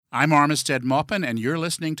I'm Armistead Maupin, and you're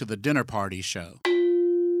listening to The Dinner Party Show.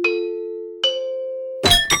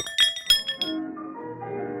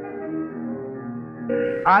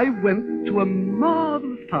 I went to a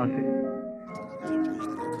marvelous party.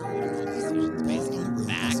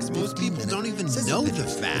 Facts. Most people don't even know the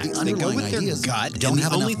facts. The They go with their gut, and the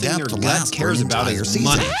only thing their gut cares about is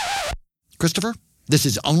money. Christopher, this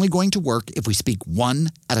is only going to work if we speak one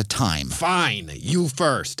at a time. Fine. You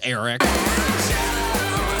first, Eric.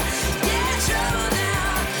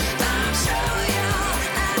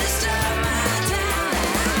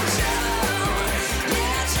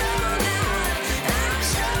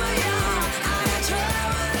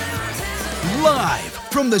 Live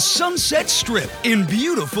from the Sunset Strip in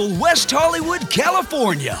beautiful West Hollywood,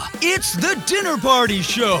 California, it's The Dinner Party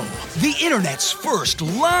Show, the internet's first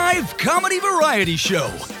live comedy variety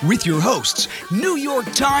show with your hosts, New York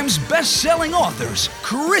Times best-selling authors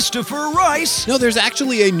Christopher Rice. No, there's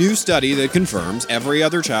actually a new study that confirms every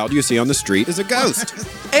other child you see on the street is a ghost.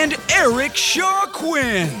 And Eric Shaw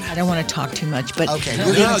Quinn. I don't want to talk too much, but... Okay,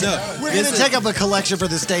 we're going to take up a collection for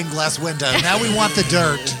the stained glass window. Now we want the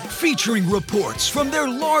dirt. Featuring reports from their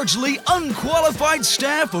largely unqualified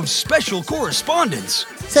staff of special correspondents.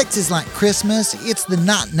 Sex is like Christmas. It's the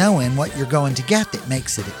not knowing what you're going to get that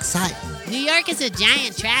makes it exciting. New York is a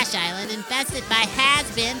giant trash island infested by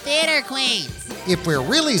has-been theater queens. If we're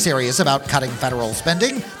really serious about cutting federal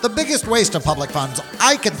spending, the biggest waste of public funds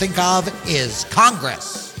I can think of is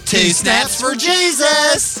Congress. 2 snaps for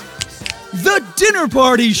Jesus! The Dinner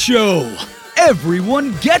Party Show.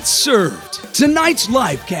 Everyone gets served. Tonight's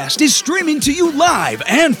livecast is streaming to you live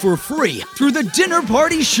and for free through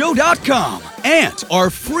thedinnerpartyshow.com and our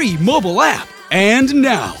free mobile app. And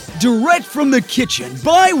now, direct from the kitchen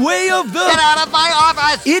by way of the... Get out of my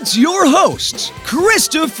office! It's your hosts,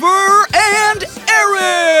 Christopher and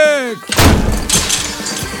Eric!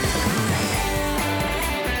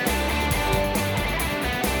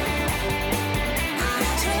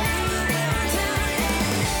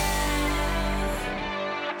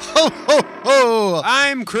 Ho, ho, ho!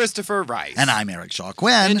 I'm Christopher Rice. And I'm Eric Shaw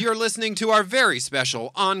Quinn. And you're listening to our very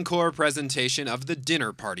special encore presentation of The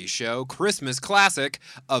Dinner Party Show Christmas Classic,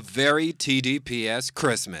 A Very TDPS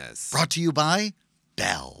Christmas. Brought to you by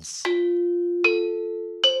Bells.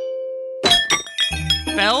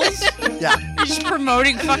 Bells? Yeah. You're just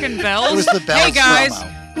promoting fucking Bells? It was the Bells Hey guys,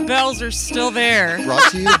 promo. Bells are still there.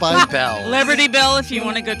 Brought to you by Bells. Liberty Bell if you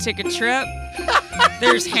want to go take a trip.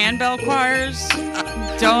 There's handbell choirs.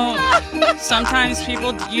 Sometimes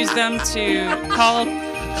people use them to call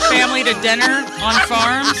family to dinner on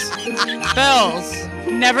farms. Bells,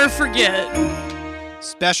 never forget.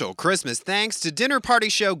 Special Christmas thanks to Dinner Party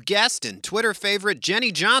Show guest and Twitter favorite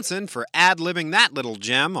Jenny Johnson for ad-libbing that little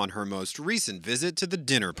gem on her most recent visit to the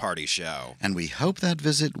Dinner Party Show. And we hope that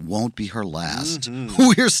visit won't be her last.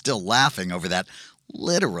 We're still laughing over that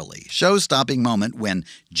literally show-stopping moment when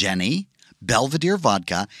Jenny, Belvedere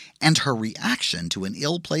Vodka, and her reaction to an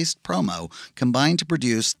ill-placed promo combined to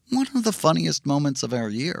produce one of the funniest moments of our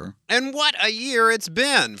year. And what a year it's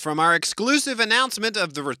been, from our exclusive announcement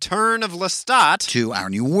of the return of Lestat To our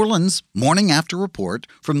New Orleans morning after report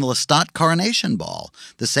from the Lestat Coronation Ball,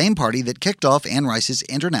 the same party that kicked off Anne Rice's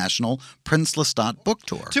international Prince Lestat book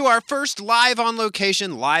tour. to our first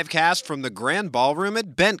live-on-location livecast from the Grand Ballroom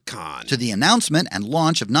at BentCon. To the announcement and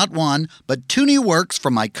launch of not one, but 2 new works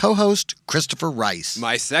from my co-host, Christopher Rice.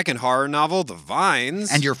 My second horror novel, The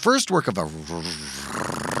Vines. And your first work of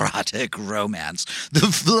erotic romance, The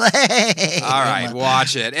Flame. All right,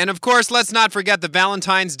 watch it. And of course, let's not forget the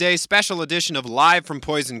Valentine's Day special edition of Live from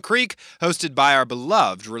Poison Creek, hosted by our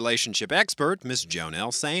beloved relationship expert, Miss Joan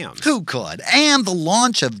L. Sams. Who could? And the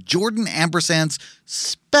launch of Jordan Ampersand's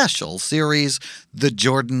special series, The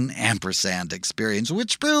Jordan Ampersand Experience,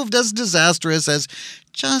 which proved as disastrous as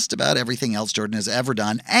just about everything else Jordan has ever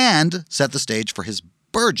done and set the stage for his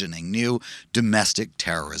burgeoning new domestic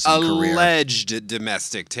terrorism career. Alleged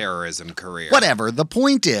domestic terrorism career. Whatever. The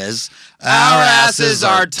point is, our asses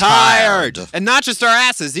are tired. And not just our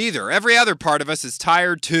asses either. Every other part of us is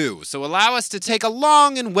tired too. So allow us to take a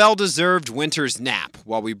long and well-deserved winter's nap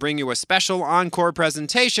while we bring you a special encore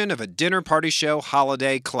presentation of a Dinner Party Show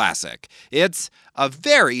holiday classic. It's A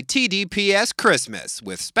Very TDPS Christmas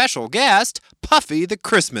with special guest Puffy the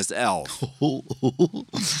Christmas Elf.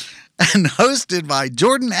 And hosted by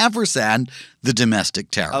Jordan Ampersand, the domestic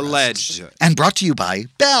terrorist. Alleged. And brought to you by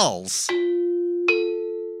Bells.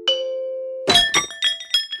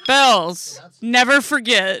 Bells, never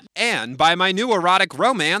forget. And by my new erotic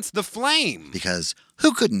romance, The Flame. Because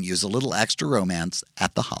who couldn't use a little extra romance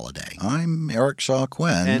at the holiday? I'm Eric Shaw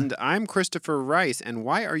Quinn. And I'm Christopher Rice. And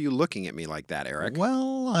why are you looking at me like that, Eric?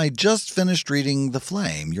 Well, I just finished reading The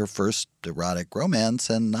Flame, your first erotic romance,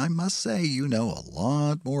 and I must say you know a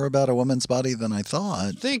lot more about a woman's body than I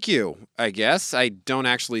thought. Thank you, I guess. I don't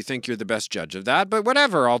actually think you're the best judge of that, but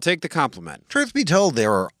whatever, I'll take the compliment. Truth be told,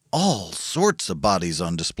 there are all sorts of bodies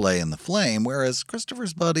on display in The Flame, whereas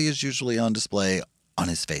Christopher's body is usually on display on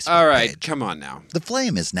his Facebook All right, page. come on now. The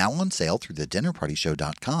Flame is now on sale through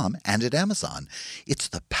thedinnerpartyshow.com and at Amazon. It's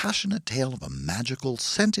the passionate tale of a magical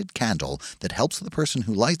scented candle that helps the person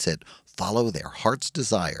who lights it follow their heart's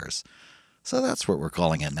desires. So that's what we're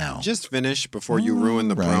calling it now. Just finish before you ruin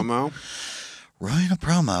the promo. Ruin a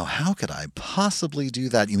promo? How could I possibly do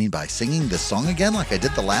that? You mean by singing this song again like I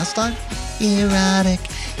did the last time? Erotic,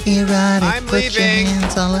 I'm put leaving. your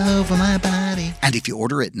hands all over my body. And if you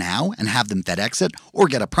order it now and have them FedEx it or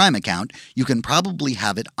get a Prime account, you can probably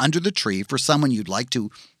have it under the tree for someone you'd like to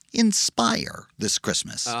inspire this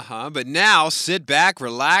Christmas. But now sit back,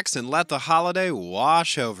 relax, and let the holiday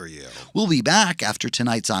wash over you. We'll be back after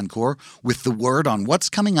tonight's Encore with the word on what's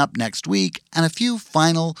coming up next week and a few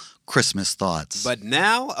final Christmas thoughts. But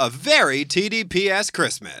now, a very TDPS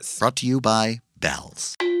Christmas. Brought to you by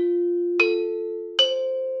Bells.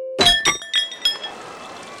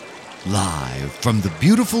 Live from the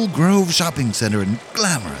beautiful Grove Shopping Center in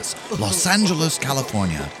glamorous Los Angeles,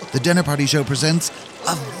 California, the Dinner Party Show presents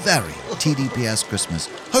a very TDPS Christmas,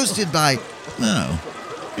 hosted by,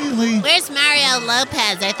 really? Where's Mario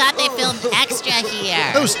Lopez? I thought they filmed extra here.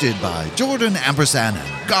 Hosted by Jordan Ampersand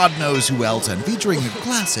and God knows who else, and featuring the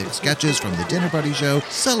classic sketches from the Dinner Party Show,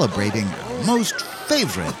 celebrating our most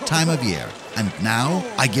favorite time of year. And now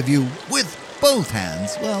I give you, with both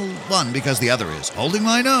hands, well, one because the other is holding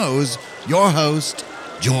my nose, your host,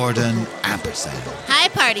 Jordan Ampersand. Hi,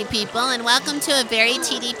 party people, and welcome to a very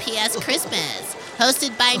TDPS Christmas.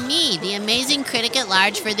 Hosted by me, the amazing critic at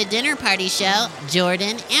large for the Dinner Party Show,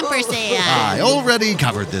 Jordan Ampersand. I already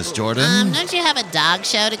covered this, Jordan. Don't you have a dog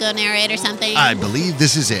show to go narrate or something? I believe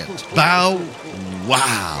this is it. Bow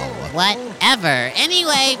wow. Whatever.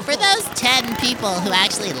 Anyway, for those 10 people who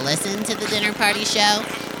actually listen to the Dinner Party Show,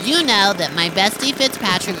 you know that my bestie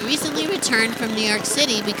Fitzpatrick recently returned from New York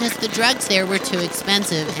City because the drugs there were too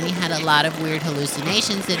expensive and he had a lot of weird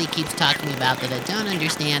hallucinations that he keeps talking about that I don't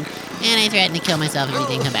understand, and I threatened to kill myself if he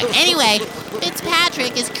didn't come back. Anyway,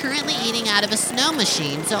 Fitzpatrick is currently eating out of a snow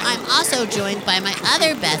machine, so I'm also joined by my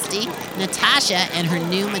other bestie, Natasha, and her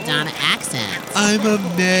new Madonna accent. I'm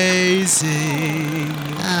amazing.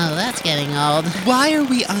 Oh, that's getting old. Why are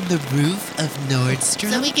we on the roof of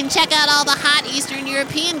Nordstrom? So we can check out all the hot Eastern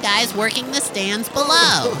European guys working the stands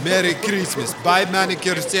below. Merry Christmas. Buy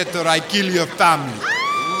manicure set or I kill your family.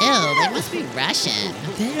 Ew, they must be Russian.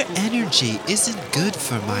 Their energy isn't good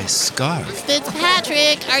for my scarf.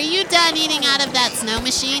 Fitzpatrick, are you done eating out of that snow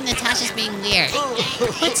machine? Natasha's being weird.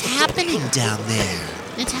 What's happening down there?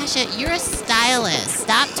 Natasha, you're a stylist.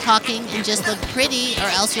 Stop talking and just look pretty or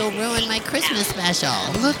else you'll ruin my Christmas special.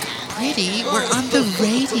 Look pretty? We're on the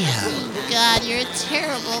radio. God, you're a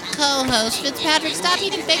terrible co-host. Fitzpatrick, stop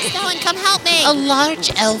eating fake snow and come help me. A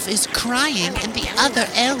large elf is crying and the other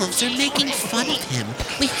elves are making fun of him.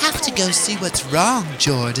 We have to go see what's wrong,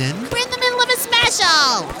 Jordan. We're in the middle of a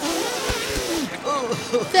special.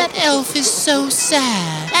 That elf is so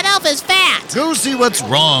sad. That elf is fat. Go see what's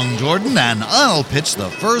wrong, Jordan, and I'll pitch the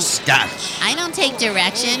first sketch. I don't take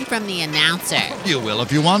direction from the announcer. You will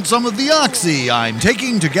if you want some of the oxy I'm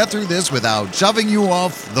taking to get through this without shoving you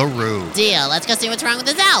off the roof. Deal. Let's go see what's wrong with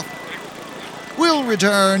this elf. We'll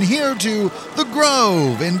return here to the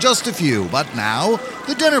Grove in just a few, but now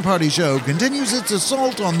the Dinner Party Show continues its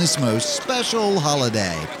assault on this most special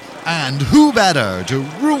holiday. And who better to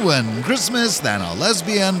ruin Christmas than a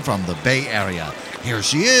lesbian from the Bay Area? Here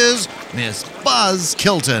she is, Miss Buzz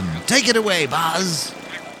Kilton. Take it away, Buzz.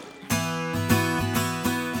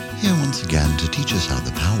 Here once again to teach us how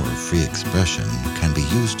the power of free expression can be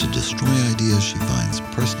used to destroy ideas she finds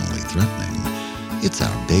personally threatening, it's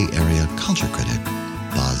our Bay Area culture critic,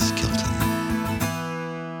 Buzz Kilton.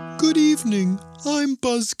 Good evening. I'm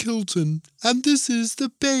Buzz Kilton, and this is the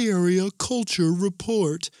Bay Area Culture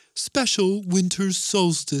Report, Special Winter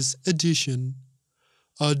Solstice Edition.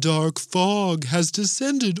 A dark fog has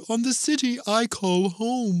descended on the city I call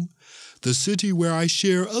home, the city where I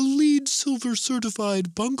share a LEED Silver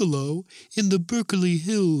certified bungalow in the Berkeley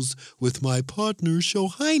Hills with my partner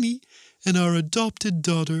Shohaini and our adopted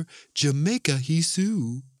daughter Jamaica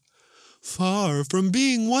Hisu. Far from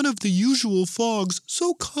being one of the usual fogs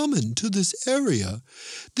so common to this area,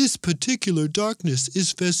 this particular darkness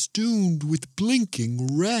is festooned with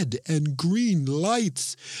blinking red and green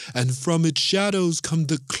lights, and from its shadows come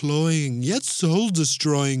the cloying yet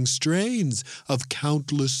soul-destroying strains of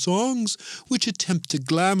countless songs which attempt to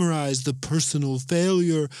glamorize the personal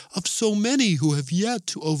failure of so many who have yet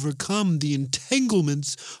to overcome the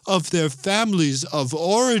entanglements of their families of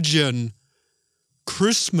origin.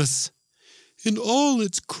 Christmas, in all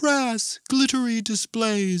its crass, glittery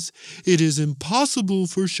displays, it is impossible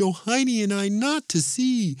for Shohini and I not to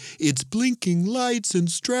see its blinking lights and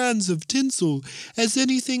strands of tinsel as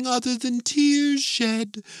anything other than tears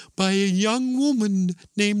shed by a young woman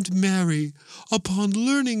named Mary upon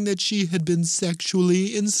learning that she had been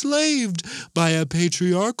sexually enslaved by a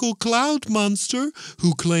patriarchal cloud monster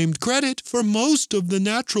who claimed credit for most of the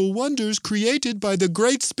natural wonders created by the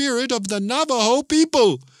great spirit of the Navajo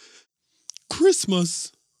people.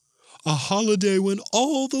 Christmas, a holiday when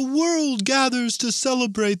all the world gathers to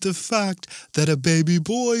celebrate the fact that a baby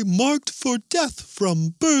boy marked for death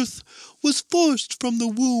from birth was forced from the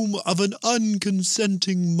womb of an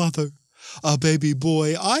unconsenting mother. A baby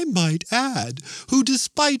boy, I might add, who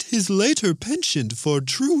despite his later penchant for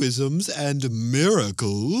truisms and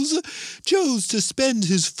miracles, chose to spend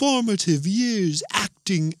his formative years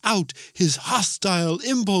acting out his hostile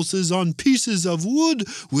impulses on pieces of wood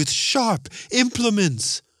with sharp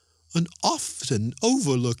implements. An often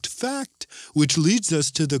overlooked fact, which leads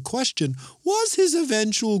us to the question, was his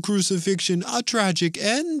eventual crucifixion a tragic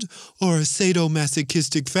end or a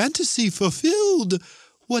sadomasochistic fantasy fulfilled?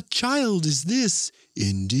 What child is this,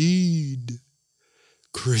 indeed?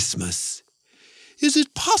 Christmas. Is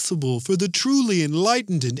it possible for the truly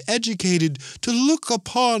enlightened and educated to look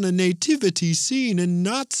upon a nativity scene and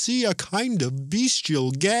not see a kind of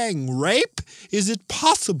bestial gang rape? Is it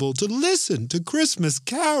possible to listen to Christmas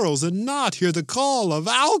carols and not hear the call of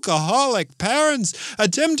alcoholic parents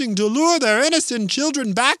attempting to lure their innocent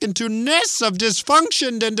children back into nests of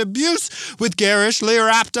dysfunction and abuse with garishly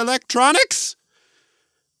wrapped electronics?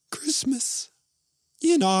 Christmas.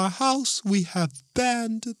 In our house we have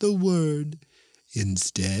banned the word.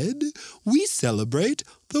 Instead, we celebrate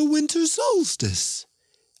the winter solstice.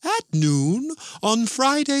 At noon, on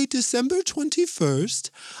Friday, December 21st,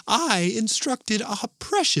 I instructed our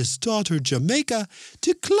precious daughter Jamaica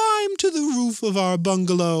to climb to the roof of our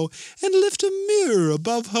bungalow and lift a mirror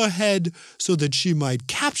above her head so that she might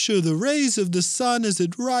capture the rays of the sun as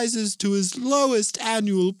it rises to its lowest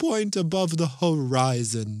annual point above the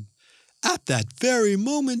horizon. At that very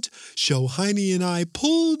moment, Shohini and I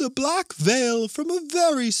pulled a black veil from a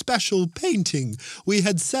very special painting we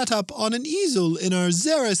had set up on an easel in our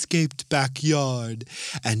xeriscaped backyard,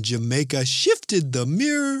 and Jamaica shifted the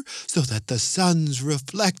mirror so that the sun's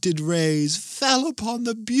reflected rays fell upon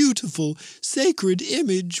the beautiful, sacred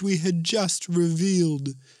image we had just revealed.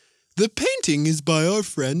 The painting is by our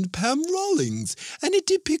friend Pam Rawlings, and it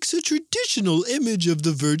depicts a traditional image of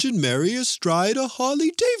the Virgin Mary astride a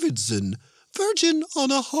Harley-Davidson. Virgin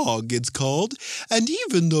on a Hog, it's called, and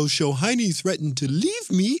even though Shohini threatened to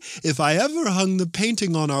leave me if I ever hung the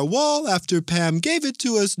painting on our wall after Pam gave it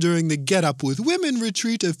to us during the Get Up with Women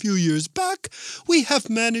retreat a few years back, we have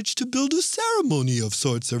managed to build a ceremony of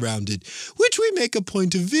sorts around it, which we make a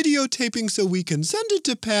point of videotaping so we can send it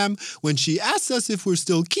to Pam when she asks us if we're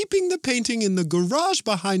still keeping the painting in the garage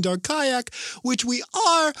behind our kayak, which we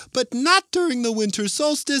are, but not during the winter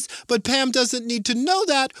solstice, but Pam doesn't need to know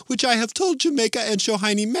that, which I have told Jamaica and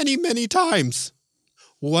Shohini many, many times.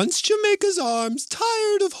 Once Jamaica's arms,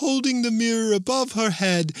 tired of holding the mirror above her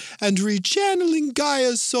head and rechanneling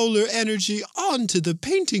Gaia's solar energy onto the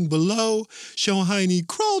painting below, Shohini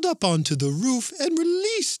crawled up onto the roof and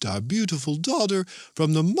released our beautiful daughter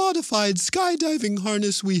from the modified skydiving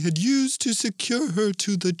harness we had used to secure her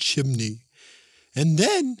to the chimney. And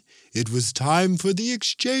then it was time for the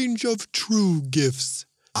exchange of true gifts.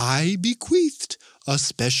 I bequeathed a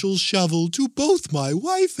special shovel to both my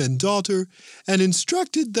wife and daughter, and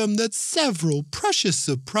instructed them that several precious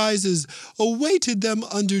surprises awaited them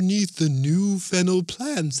underneath the new fennel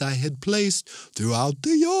plants I had placed throughout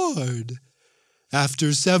the yard.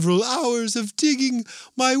 After several hours of digging,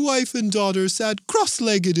 my wife and daughter sat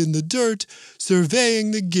cross-legged in the dirt,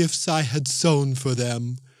 surveying the gifts I had sewn for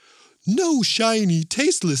them. No shiny,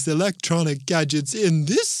 tasteless electronic gadgets in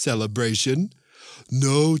this celebration.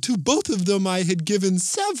 No, to both of them I had given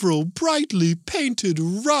several brightly painted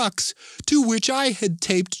rocks, to which I had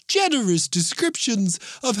taped generous descriptions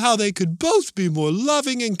of how they could both be more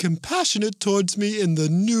loving and compassionate towards me in the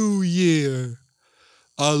new year.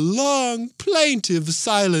 A long, plaintive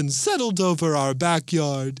silence settled over our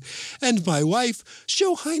backyard, and my wife,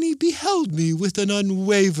 Shohini, beheld me with an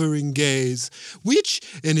unwavering gaze, which,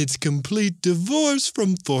 in its complete divorce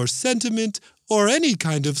from forced sentiment or any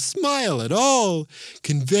kind of smile at all,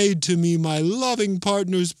 conveyed to me my loving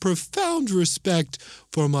partner's profound respect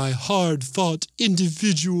for my hard-fought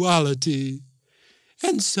individuality.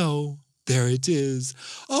 And so, there it is,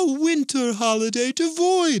 a winter holiday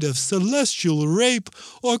devoid of celestial rape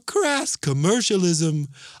or crass commercialism.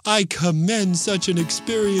 I commend such an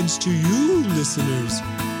experience to you, listeners.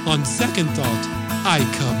 On second thought, I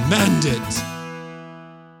commend it.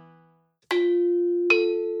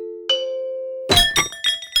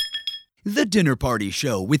 The Dinner Party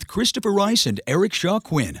Show with Christopher Rice and Eric Shaw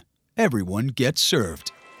Quinn. Everyone gets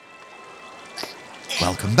served.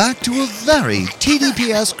 Welcome back to a very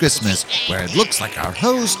TDPS Christmas, where it looks like our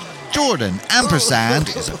host, Jordan Ampersand,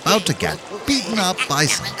 is about to get beaten up by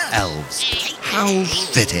some elves. How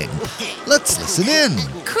fitting. Let's listen in.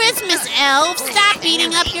 Christmas elf, stop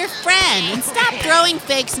beating up your friend, and stop throwing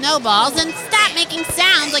fake snowballs, and stop making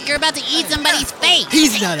sounds like you're about to eat somebody's face.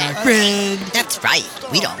 He's not our friend. That's right.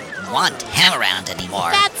 We don't want him around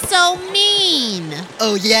anymore. That's so mean.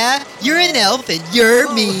 Oh yeah? You're an elf and you're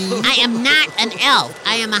mean. I am not an elf.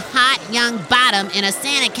 I am a hot young bottom in a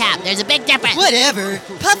Santa cap. There's a big difference. Whatever.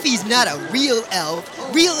 Puffy's not a real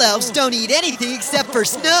elf. Real elves don't eat anything except for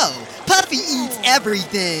snow. Puffy eats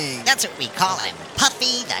everything. That's what we call him.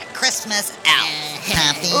 Puffy the Christmas Elf.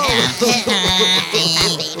 Puffy, Puffy,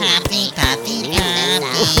 Puffy, Puffy, Puffy,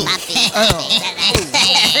 Puffy,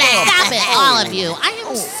 Stop it, all of you. I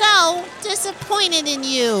am so disappointed in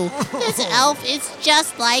you. This elf is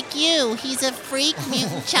just like you. He's a freak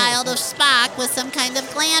mutant child of Spock with some kind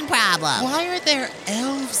of gland problem. Why are there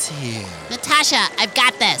elves here? Natasha, I've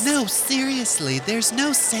got this. No, seriously, there's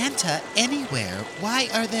no Santa anywhere. Why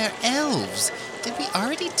are there elves? Did we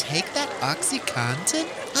already take that OxyContin?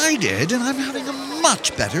 I did, and I'm having a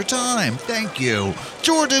much better time. Thank you.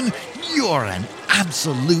 Jordan, you're an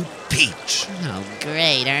absolute peach. Oh,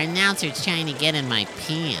 great. Our announcer's trying to get in my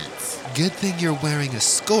pants. Good thing you're wearing a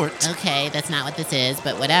skirt. Okay, that's not what this is,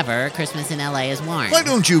 but whatever. Christmas in LA is warm. Why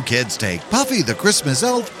don't you kids take Puffy the Christmas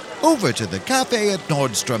Elf over to the cafe at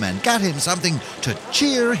Nordstrom and get him something to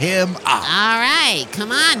cheer him up? All right,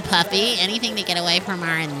 come on, Puffy. Anything to get away from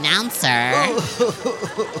our announcer.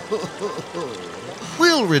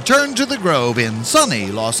 We'll return to the Grove in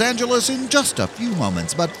sunny Los Angeles in just a few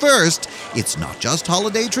moments. But first, it's not just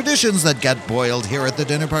holiday traditions that get boiled here at the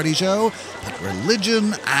Dinner Party Show, but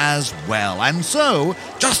religion as well. And so,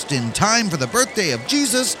 just in time for the birthday of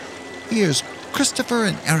Jesus, here's Christopher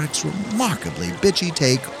and Eric's remarkably bitchy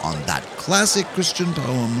take on that classic Christian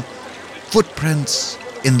poem, Footprints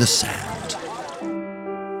in the Sand.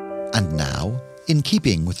 And now, in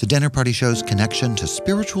keeping with the Dinner Party Show's connection to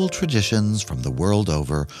spiritual traditions from the world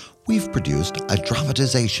over, we've produced a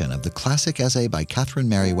dramatization of the classic essay by Catherine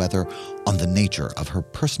Merriweather on the nature of her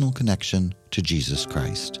personal connection to Jesus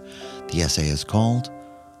Christ. The essay is called,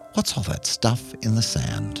 What's All That Stuff in the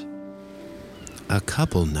Sand? A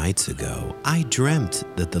couple nights ago, I dreamt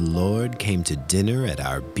that the Lord came to dinner at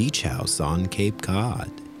our beach house on Cape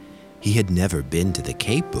Cod. He had never been to the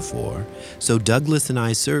Cape before, so Douglas and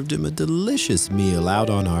I served him a delicious meal out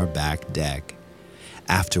on our back deck.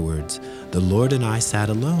 Afterwards, the Lord and I sat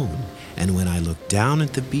alone, and when I looked down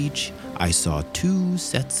at the beach, I saw 2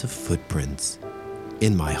 sets of footprints.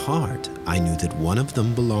 In my heart, I knew that one of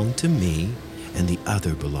them belonged to me, and the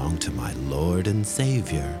other belonged to my Lord and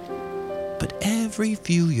Savior. But every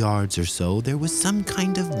few yards or so, there was some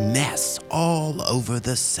kind of mess all over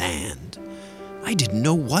the sand. I didn't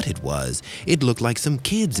know what it was. It looked like some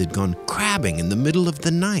kids had gone crabbing in the middle of the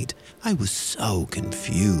night. I was so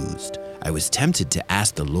confused. I was tempted to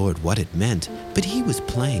ask the Lord what it meant, but he was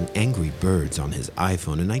playing Angry Birds on his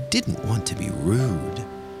iPhone, and I didn't want to be rude.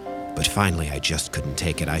 But finally, I just couldn't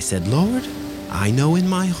take it. I said, Lord, I know in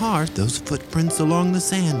my heart those footprints along the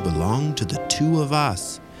sand belong to the 2 of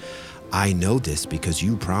us. I know this because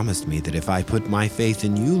you promised me that if I put my faith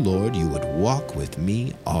in you, Lord, you would walk with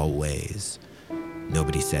me always.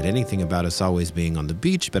 Nobody said anything about us always being on the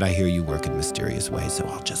beach, but I hear you work in mysterious ways, so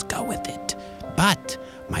I'll just go with it. But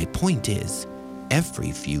my point is,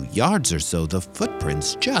 every few yards or so, the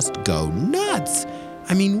footprints just go nuts.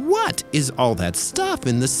 I mean, what is all that stuff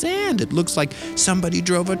in the sand? It looks like somebody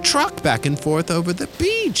drove a truck back and forth over the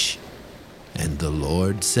beach. And the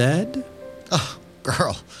Lord said, Oh,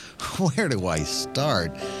 girl, where do I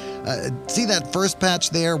start? See that first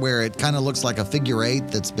patch there where it kind of looks like a figure 8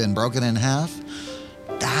 that's been broken in half?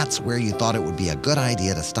 That's where you thought it would be a good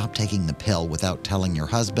idea to stop taking the pill without telling your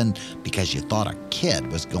husband because you thought a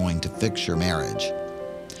kid was going to fix your marriage.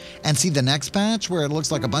 And see the next patch where it looks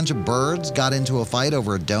like a bunch of birds got into a fight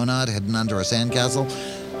over a donut hidden under a sandcastle?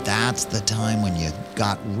 That's the time when you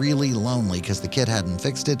got really lonely because the kid hadn't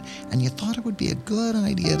fixed it, and you thought it would be a good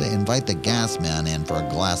idea to invite the gas man in for a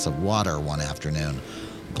glass of water one afternoon.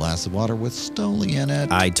 A glass of water with Stoli in it.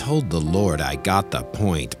 I told the Lord I got the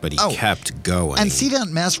point, but he kept going. And see that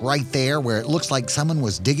mess right there where it looks like someone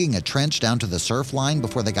was digging a trench down to the surf line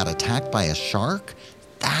before they got attacked by a shark?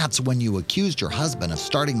 That's when you accused your husband of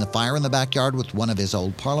starting the fire in the backyard with one of his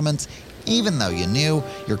old parliaments, even though you knew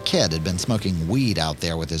your kid had been smoking weed out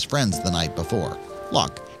there with his friends the night before.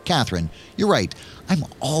 Look, Catherine, you're right. I'm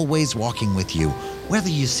always walking with you, whether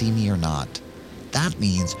you see me or not. That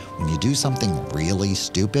means when you do something really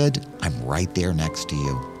stupid, I'm right there next to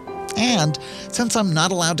you. And since I'm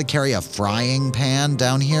not allowed to carry a frying pan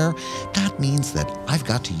down here, that means that I've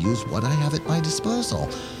got to use what I have at my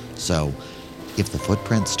disposal. So, if the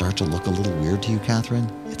footprints start to look a little weird to you,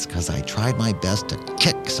 Catherine, it's because I tried my best to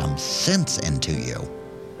kick some sense into you.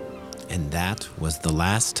 And that was the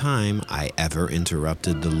last time I ever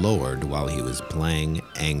interrupted the Lord while he was playing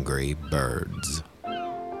Angry Birds.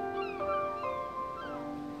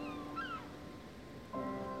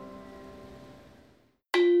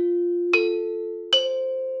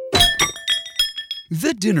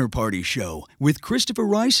 The Dinner Party Show with Christopher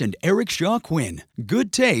Rice and Eric Shaw Quinn.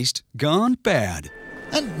 Good taste gone bad.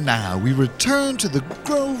 And now we return to the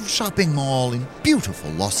Grove Shopping Mall in beautiful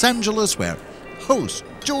Los Angeles where host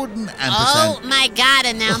Jordan Ampersand... Oh my God,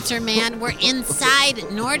 announcer man. We're inside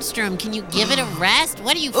Nordstrom. Can you give it a rest?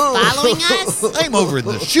 What are you, following us? I'm over in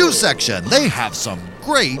the shoe section. They have some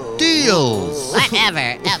great deals.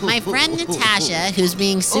 Whatever. My friend Natasha, who's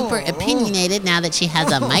being super opinionated now that she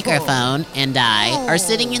has a microphone, and I are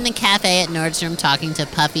sitting in the cafe at Nordstrom talking to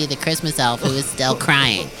Puffy the Christmas Elf, who is still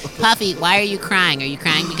crying. Puffy, why are you crying? Are you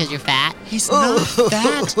crying because you're fat? He's not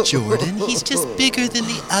fat, Jordan. He's just bigger than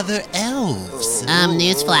the other elves.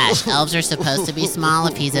 Newsflash. Elves are supposed to be small.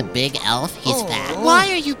 If he's a big elf, he's fat. Why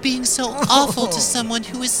are you being so awful to someone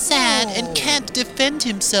who is sad and can't defend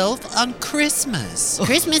himself on Christmas?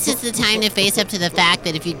 Christmas is the time to face up to the fact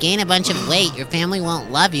that if you gain a bunch of weight, your family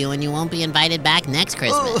won't love you and you won't be invited back next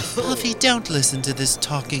Christmas. Puffy, don't listen to this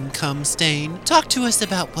talking cum stain. Talk to us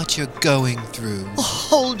about what you're going through. The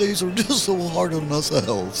holidays are just so hard on us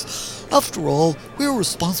elves. After all, we're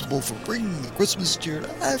responsible for bringing the Christmas cheer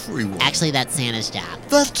to everyone. Actually, that's Santa's job.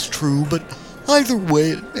 That's true, but either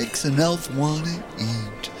way, it makes an elf want to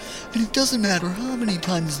eat. And it doesn't matter how many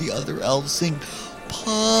times the other elves sing,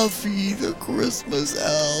 Puffy the Christmas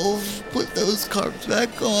Elf, put those cards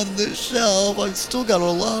back on the shelf. I've still got a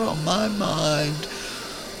lot on my mind.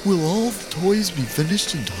 Will all the toys be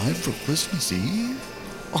finished in time for Christmas Eve?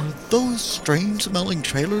 Are those strange-smelling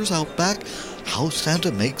trailers out back how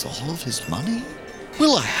Santa makes all of his money?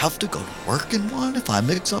 Will I have to go to work in one if I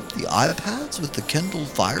mix up the iPads with the Kindle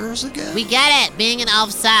Fires again? We get it. Being an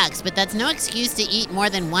elf sucks, but that's no excuse to eat more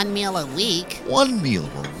than one meal a week. One meal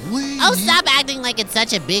a week? Oh, stop acting like it's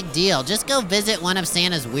such a big deal. Just go visit one of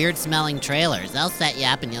Santa's weird-smelling trailers. They'll set you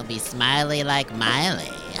up and you'll be smiley like Miley.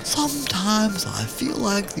 Sometimes I feel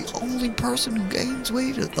like the only person who gains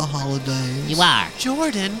weight at the holidays. You are.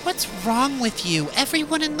 Jordan, what's wrong with you?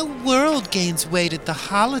 Everyone in the world gains weight at the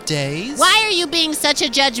holidays. Why are you being such a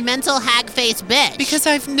judgmental hag-faced bitch? Because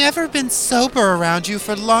I've never been sober around you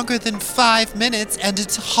for longer than 5 minutes, and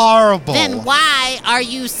it's horrible. Then why are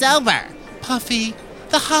you sober? Puffy,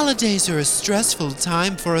 the holidays are a stressful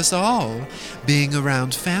time for us all. Being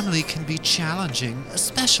around family can be challenging,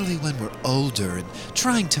 especially when we're older and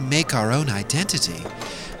trying to make our own identity.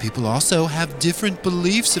 People also have different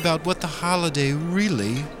beliefs about what the holiday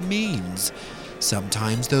really means.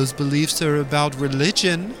 Sometimes those beliefs are about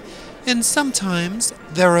religion, and sometimes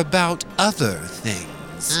they're about other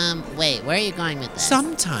things. Wait, where are you going with this?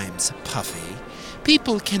 Sometimes, Puffy,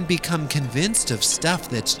 people can become convinced of stuff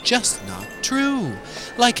that's just not true.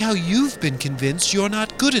 Like how you've been convinced you're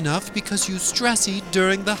not good enough because you stress eat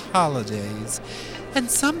during the holidays. And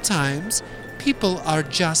sometimes, people are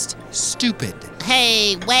just stupid.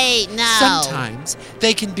 Hey, wait, no. Sometimes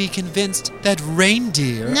they can be convinced that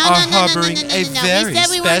reindeer are harboring a very special secret. We said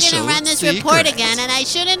we weren't going to run this report again, and I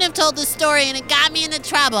shouldn't have told the story, and it got me into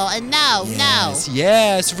trouble. And no.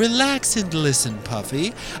 Yes, relax and listen,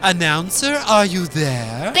 Puffy. Announcer, are you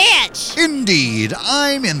there? Bitch! Indeed,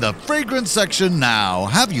 I'm in the fragrance section now.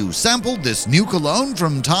 Have you sampled this new cologne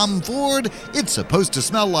from Tom Ford? It's supposed to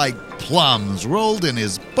smell like plums rolled in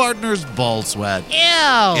his partner's ball sweat.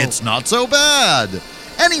 Ew! It's not so bad.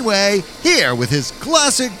 Anyway, here with his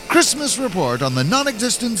classic Christmas report on the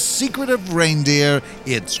non-existent secret of reindeer,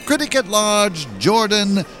 it's critic at large,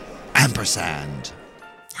 Jordan Ampersand.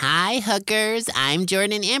 Hi, hookers. I'm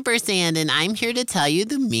Jordan Ampersand, and I'm here to tell you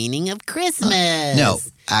the meaning of Christmas. No,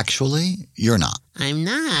 actually, you're not. I'm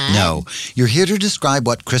not. No, you're here to describe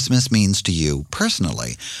what Christmas means to you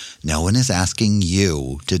personally. No one is asking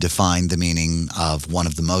you to define the meaning of one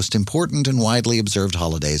of the most important and widely observed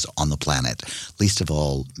holidays on the planet, least of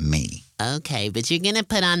all me. Okay, but you're going to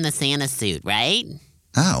put on the Santa suit, right?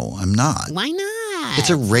 No, I'm not. Why not? It's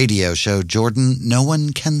a radio show, Jordan. No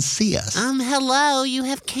one can see us. Hello, you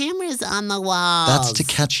have cameras on the walls. That's to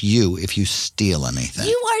catch you if you steal anything.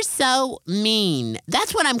 You are so mean.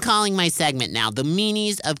 That's what I'm calling my segment now, the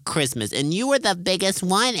meanies of Christmas. And you were the biggest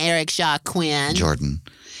one, Eric Shaw Quinn. Jordan,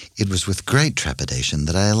 it was with great trepidation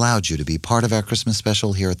that I allowed you to be part of our Christmas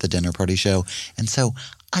special here at the Dinner Party Show. And so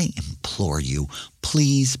I implore you,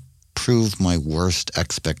 please prove my worst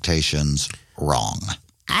expectations wrong.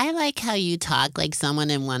 I like how you talk like someone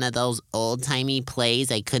in one of those old-timey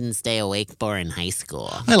plays I couldn't stay awake for in high school.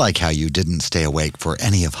 I like how you didn't stay awake for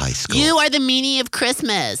any of high school. You are the meanie of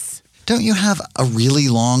Christmas. Don't you have a really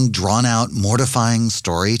long, drawn-out, mortifying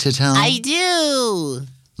story to tell? I do.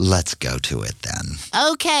 Let's go to it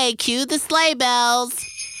then. Okay, cue the sleigh bells.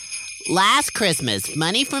 Last Christmas,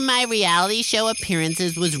 money from my reality show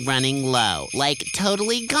appearances was running low, like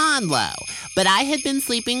totally gone low. But I had been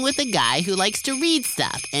sleeping with a guy who likes to read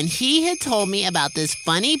stuff, and he had told me about this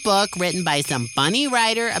funny book written by some funny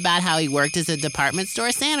writer about how he worked as a department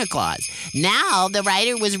store Santa Claus. Now, the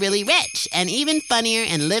writer was really rich, and even funnier,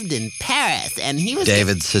 and lived in Paris, and he was...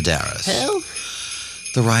 David Sedaris. Who?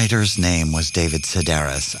 The writer's name was David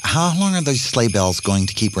Sedaris. How long are those sleigh bells going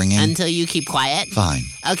to keep ringing? Until you keep quiet? Fine.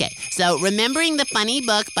 Okay, so remembering the funny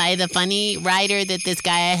book by the funny writer that this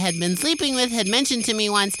guy I had been sleeping with had mentioned to me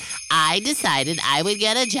once, I decided I would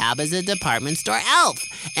get a job as a department store elf.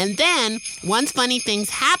 And then, once funny things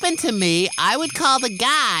happened to me, I would call the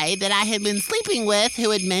guy that I had been sleeping with who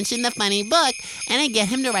had mentioned the funny book, and I'd get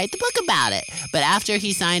him to write the book about it. But after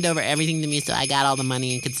he signed over everything to me so I got all the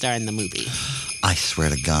money and could star in the movie. I swear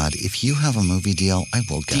to God, if you have a movie deal, I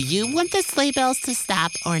will get it. Do you want the sleigh bells to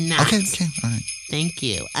stop or not? Okay, all right. Thank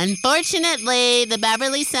you. Unfortunately, the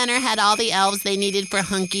Beverly Center had all the elves they needed for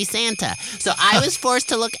Hunky Santa, so I was forced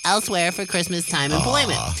to look elsewhere for Christmas time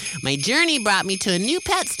employment. My journey brought me to a new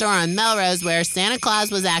pet store on Melrose where Santa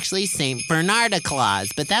Claus was actually St. Bernarda Claus,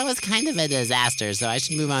 but that was kind of a disaster, so I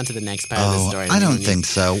should move on to the next part of the story. I don't think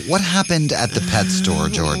so. What happened at the pet store,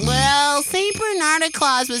 Jordan? Well, St. Bernarda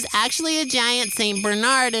Claus was actually a giant St.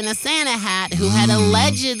 Bernard in a Santa hat who had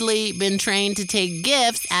allegedly been trained to take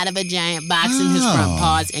gifts out of a giant box in his front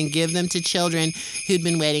paws and give them to children who'd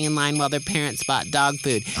been waiting in line while their parents bought dog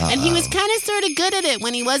food. And he was kind of sort of good at it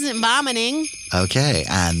when he wasn't vomiting. Okay,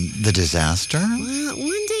 and the disaster? Well,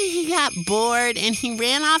 one day he got bored and he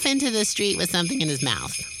ran off into the street with something in his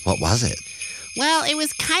mouth. What was it? Well, it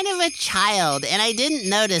was kind of a child, and I didn't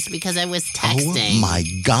notice because I was texting. Oh, my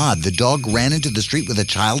God. The dog ran into the street with a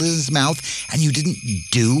child in his mouth, and you didn't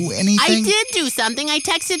do anything? I did do something. I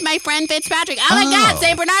texted my friend Fitzpatrick. Oh, my God,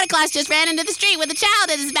 St. Bernarda Claus just ran into the street with a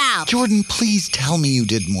child in his mouth. Jordan, please tell me you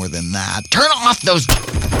did more than that. Turn off those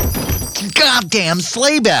goddamn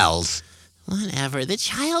sleigh bells. Whatever. The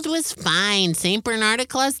child was fine. St. Bernarda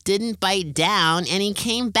Claus didn't bite down, and he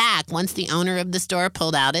came back once the owner of the store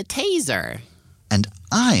pulled out a taser. And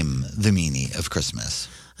I'm the meanie of Christmas.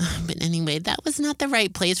 But anyway, that was not the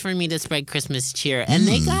right place for me to spread Christmas cheer. And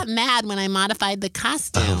they got mad when I modified the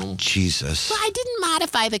costume. Oh, Jesus. Well, I didn't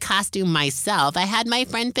modify the costume myself. I had my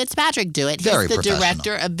friend Fitzpatrick do it. Very He's the professional.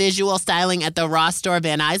 director of visual styling at the Ross Store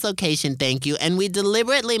Van Nuys location, thank you. And we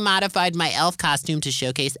deliberately modified my elf costume to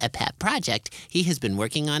showcase a pet project he has been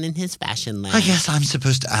working on in his fashion lab. I guess I'm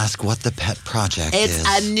supposed to ask what the pet project is.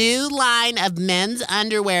 It's a new line of men's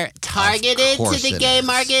underwear targeted to the gay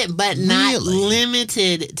market, but not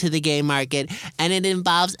limited to the gay market. And it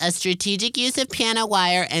involves a strategic use of piano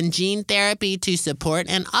wire and gene therapy to support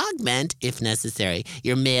and augment, if necessary,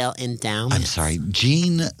 your male endowment. I'm sorry,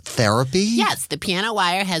 gene therapy? Yes, the piano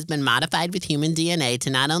wire has been modified with human DNA to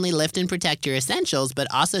not only lift and protect your essentials, but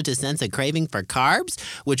also to sense a craving for carbs,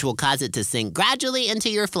 which will cause it to sink gradually into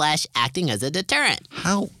your flesh, acting as a deterrent.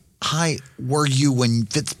 How high were you when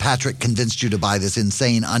Fitzpatrick convinced you to buy this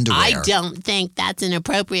insane underwear? I don't think that's an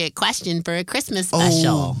appropriate question for a Christmas special.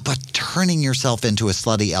 Oh, but turning yourself into a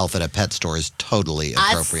slutty elf at a pet store is totally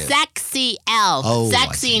appropriate. A sex sexy elf. Oh, I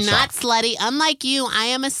Sexy, see. not slutty. Unlike you, I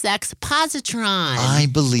am a sex positron. I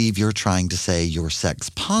believe you're trying to say you're sex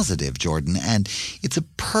positive, Jordan, and it's a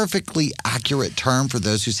perfectly accurate term for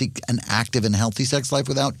those who seek an active and healthy sex life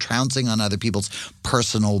without trouncing on other people's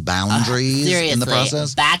personal boundaries Seriously, in the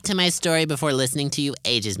process. back to my story before listening to you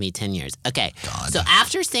ages me 10 years. Okay, so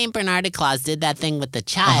after St. Bernard of Claus did that thing with the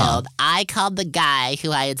child, I called the guy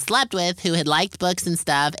who I had slept with, who had liked books and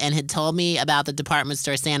stuff, and had told me about the department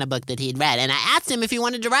store Santa book that he'd read. And I asked him if he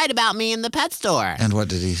wanted to write about me in the pet store. And what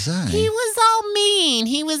did he say? He was all mean.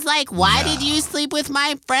 He was like, why did you sleep with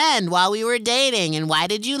my friend while we were dating? And why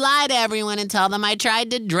did you lie to everyone and tell them I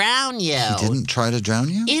tried to drown you? He didn't try to drown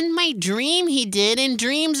you? In my dream, he did, and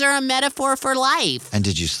dreams are a metaphor for life. And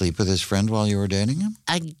did you sleep with his friend while you were dating him?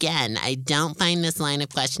 Again, I don't find this line of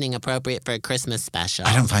questioning appropriate for a Christmas special.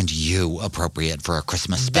 I don't find you appropriate for a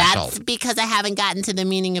Christmas special. That's because I haven't gotten to the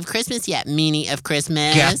meaning of Christmas yet. Meaning of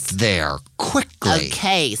Christmas. Get there quickly.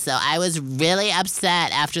 Okay, so I was really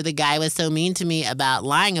upset after the guy was so mean to me about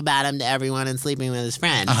lying about him to everyone and sleeping with his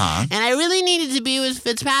friend. And I really needed to be with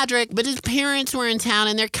Fitzpatrick, but his parents were in town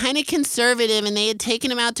and they're kind of conservative, and they had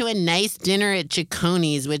taken him out to a nice dinner at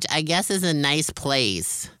Cicconi's, which I guess is a nice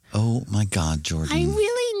place. Oh, my God, Jordan. I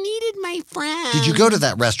really needed my friend. Did you go to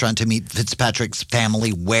that restaurant to meet Fitzpatrick's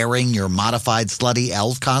family wearing your modified slutty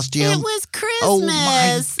elf costume? It was Christmas. Oh,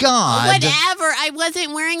 my God. Whatever. I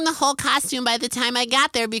wasn't wearing the whole costume by the time I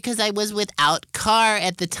got there because I was without car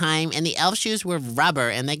at the time, and the elf shoes were rubber,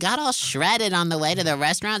 and they got all shredded on the way to the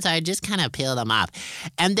restaurant, so I just kind of peeled them off.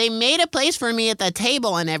 And they made a place for me at the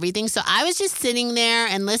table and everything, so I was just sitting there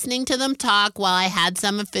and listening to them talk while I had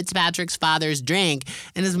some of Fitzpatrick's father's drink,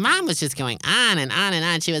 and his mom was just going on and on and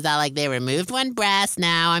on. She was all like, they removed one breast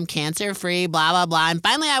now, I'm cancer-free, blah, blah, blah. And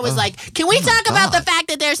finally I was like, can we talk about the fact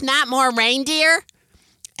that there's not more reindeer?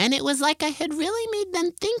 And it was like I had really made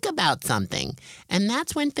them think about something. And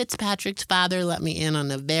that's when Fitzpatrick's father let me in on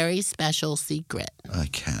a very special secret. I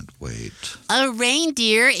can't wait. A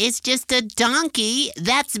reindeer is just a donkey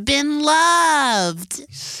that's been loved.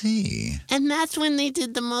 See. And that's when they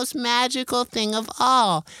did the most magical thing of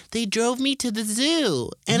all. They drove me to the zoo.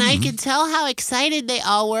 And I could tell how excited they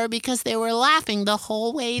all were because they were laughing the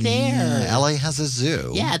whole way there. Yeah, LA has a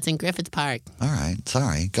zoo. Yeah, it's in Griffith Park. All right,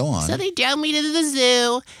 sorry, go on. So they drove me to the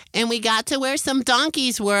zoo, and we got to where some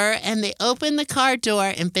donkeys were, and they opened the car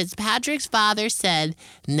door, and Fitzpatrick's father said,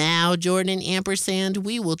 now, Jordan Ampersand,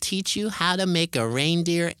 we will teach you how to make a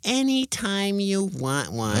reindeer anytime you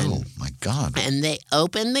want one. Oh, my God. And they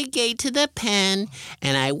opened the gate to the pen,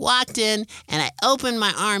 and I walked in, and I opened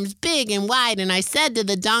my arms big and wide, and I said to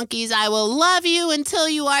the donkeys, I will love you until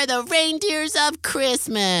you are the reindeers of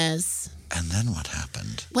Christmas. And then what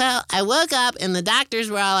happened? Well, I woke up and the doctors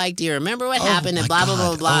were all like, do you remember what happened? And blah, blah,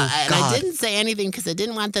 blah, blah. And I didn't say anything because I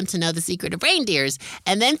didn't want them to know the secret of reindeers.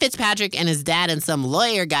 And then Fitzpatrick and his dad and some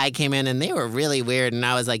lawyer guy came in and they were really weird. And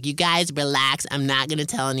I was like, you guys relax. I'm not going to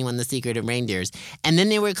tell anyone the secret of reindeers. And then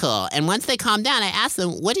they were cool. And once they calmed down, I asked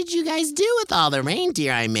them, what did you guys do with all the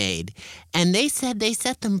reindeer I made? And they said they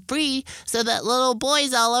set them free so that little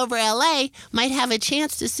boys all over LA might have a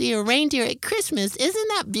chance to see a reindeer at Christmas. Isn't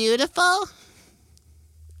that beautiful?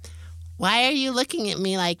 Why are you looking at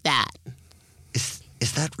me like that? Is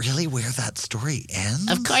that really where that story ends?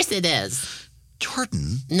 Of course it is.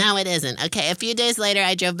 Jordan? No, it isn't. Okay, a few days later,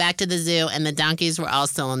 I drove back to the zoo, and the donkeys were all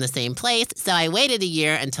still in the same place, so I waited a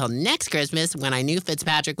year until next Christmas when I knew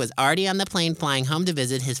Fitzpatrick was already on the plane flying home to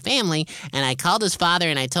visit his family, and I called his father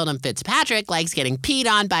and I told him Fitzpatrick likes getting peed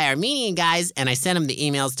on by Armenian guys, and I sent him the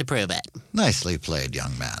emails to prove it. Nicely played,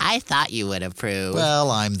 young man. I thought you would approve. Well,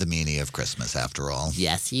 I'm the meanie of Christmas, after all.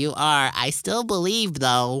 Yes, you are. I still believe,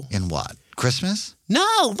 though. In what? Christmas?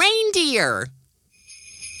 No, reindeer.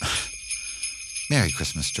 Merry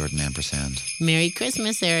Christmas, Jordan Ampersand. Merry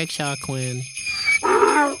Christmas, Eric Shaw Quinn.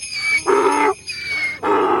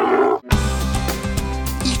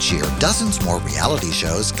 Each year, dozens more reality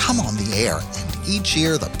shows come on the air, and each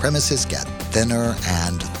year the premises get thinner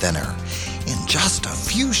and thinner. In just a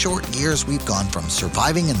few short years, we've gone from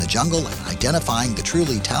surviving in the jungle and identifying the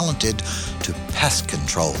truly talented to pest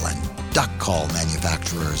control and duck call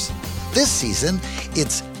manufacturers. This season,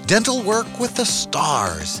 it's dental work with the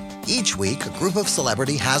stars. Each week, a group of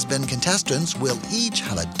celebrity has-been contestants will each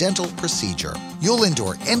have a dental procedure. You'll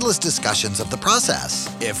endure endless discussions of the process.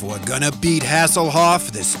 If we're gonna beat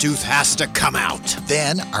Hasselhoff, this tooth has to come out.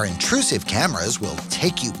 Then, our intrusive cameras will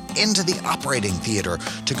take you into the operating theater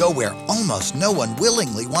to go where almost no one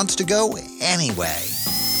willingly wants to go anyway.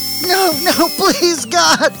 No, please,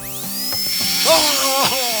 God!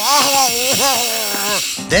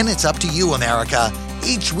 Then it's up to you, America.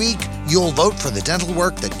 Each week, You'll vote for the dental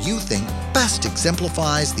work that you think best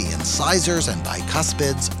exemplifies the incisors and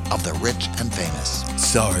bicuspids of the rich and famous.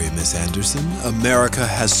 Sorry, Miss Anderson. America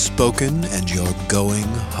has spoken and you're going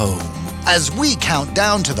home. As we count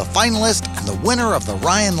down to the finalist and the winner of the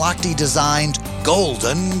Ryan Lochte-designed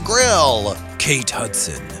Golden Grill. Kate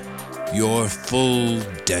Hudson, your full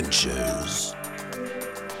dentures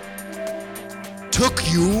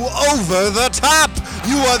took you over the top.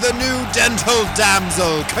 You are the new dental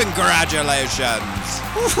damsel. Congratulations.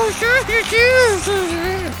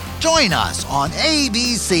 Join us on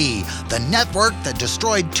ABC, the network that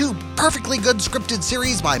destroyed 2 perfectly good scripted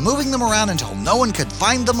series by moving them around until no one could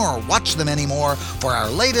find them or watch them anymore, for our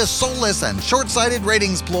latest soulless and short-sighted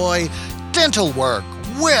ratings ploy, Dental Work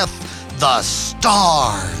with the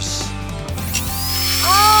Stars.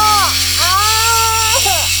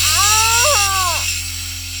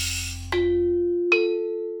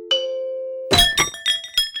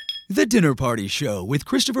 The Dinner Party Show with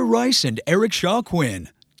Christopher Rice and Eric Shaw Quinn.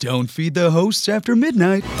 Don't feed the hosts after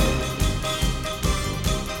midnight.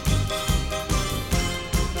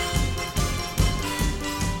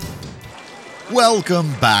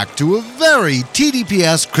 Welcome back to a very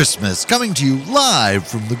TDPS Christmas, coming to you live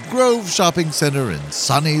from the Grove Shopping Center in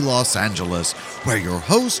sunny Los Angeles, where your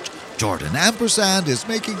host, Jordan Ampersand, is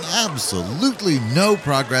making absolutely no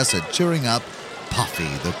progress at cheering up Puffy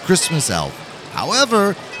the Christmas Elf.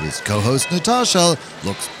 However, his co-host Natasha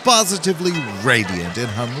looks positively radiant in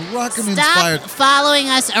her Moroccan-inspired... Stop following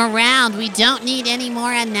us around. We don't need any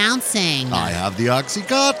more announcing. I have the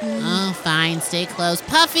Oxycontin. Oh, fine. Stay close.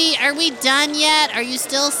 Puffy, are we done yet? Are you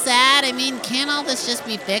still sad? I mean, can't all this just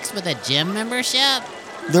be fixed with a gym membership?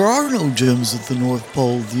 There are no gyms at the North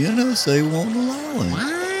Pole. The NSA won't allow it.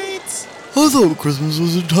 What? I thought Christmas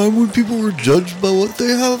was a time when people were judged by what they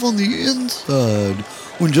have on the inside.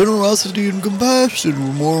 When generosity and compassion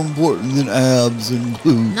were more important than abs and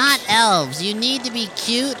glutes. Not elves. You need to be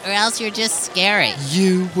cute or else you're just scary.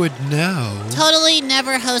 You would know. Totally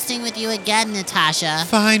never hosting with you again, Natasha.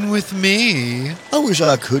 Fine with me. I wish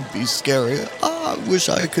I could be scary. I wish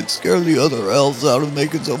I could scare the other elves out of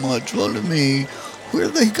making so much fun of me.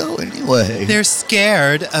 Where'd they go anyway? They're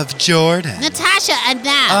scared of Jordan. Natasha,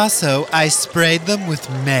 enough. Also, I sprayed them with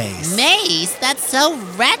mace. Mace? That's so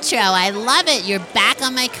retro. I love it. You're back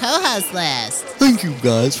on my co-host list. Thank you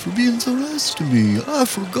guys for being so nice to me. I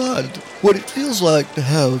forgot what it feels like to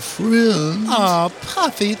have friends. Aw,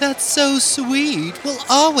 Puffy, that's so sweet. We'll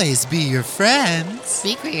always be your friends.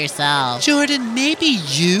 Speak for yourself. Jordan, maybe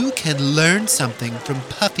you can learn something from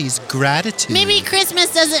Puffy's gratitude. Maybe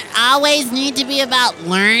Christmas doesn't always need to be about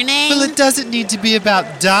learning. Well, it doesn't need to be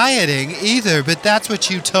about dieting either, but that's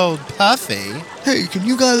what you told Puffy. Hey, can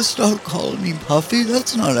you guys stop calling me Puffy?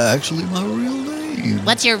 That's not actually my real name.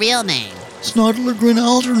 What's your real name? Snottler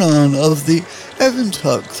Algernon of the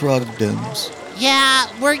Evantuck Throgdens. Yeah,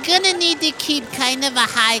 we're gonna need to keep kind of a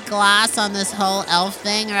high gloss on this whole elf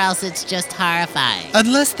thing or else it's just horrifying.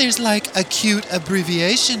 Unless there's like a cute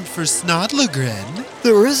abbreviation for Snotlagrin.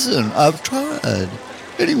 There isn't. I've tried.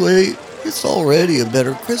 Anyway, it's already a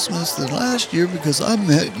better Christmas than last year because I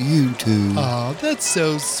met you two. Oh, that's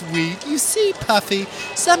so sweet. You see, Puffy,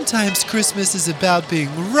 sometimes Christmas is about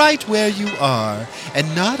being right where you are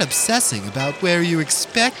and not obsessing about where you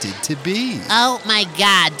expected to be. Oh my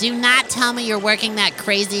God, do not tell me you're working that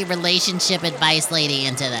crazy relationship advice lady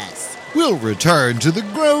into this. We'll return to the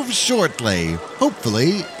Grove shortly,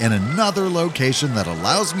 hopefully in another location that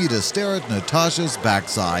allows me to stare at Natasha's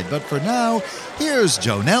backside. But for now, here's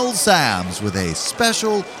Jonelle Sams with a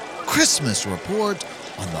special Christmas report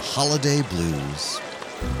on the holiday blues.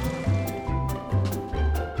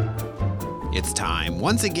 It's time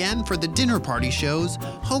once again for the Dinner Party Show's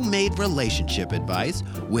homemade relationship advice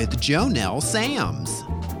with Jonelle Sams.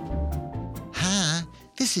 Hi,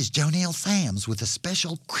 this is Jonelle Sams with a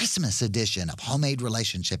special Christmas edition of Homemade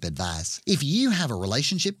Relationship Advice. If you have a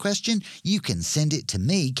relationship question, you can send it to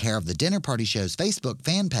me, care of the Dinner Party Show's Facebook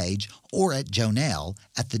fan page, or at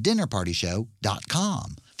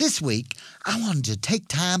jonelle@thedinnerpartyshow.com. This week, I wanted to take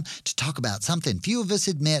time to talk about something few of us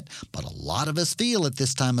admit, but a lot of us feel at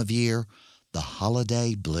this time of year: the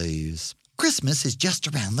holiday blues. Christmas is just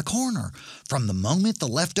around the corner. From the moment the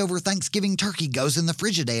leftover Thanksgiving turkey goes in the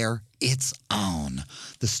Frigidaire, it's on.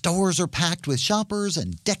 The stores are packed with shoppers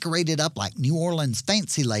and decorated up like New Orleans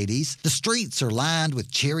fancy ladies. The streets are lined with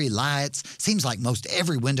cheery lights. Seems like most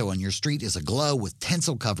every window on your street is aglow with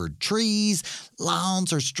tinsel-covered trees.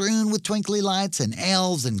 Lawns are strewn with twinkly lights, and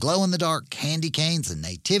elves and glow-in-the-dark candy canes and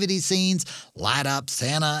nativity scenes light up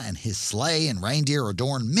Santa and his sleigh, and reindeer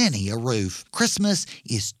adorn many a roof. Christmas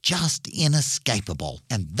is just inescapable,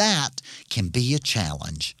 and that can be a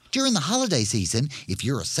challenge. During the holiday season, if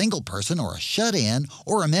you're a single person or a shut-in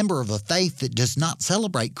or a member of a faith that does not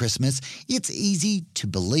celebrate Christmas, it's easy to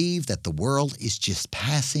believe that the world is just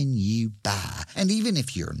passing you by. And even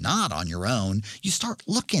if you're not on your own, you start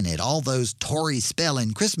looking at all those Tori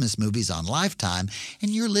Spelling Christmas movies on Lifetime,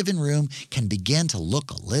 and your living room can begin to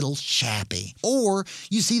look a little shabby. Or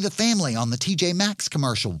you see the family on the TJ Maxx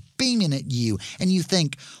commercial beaming at you, and you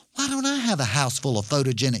think, why don't I have a house full of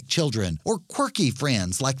photogenic children or quirky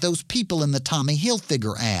friends like those people in the Tommy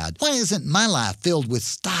Hilfiger ad? Why isn't my life filled with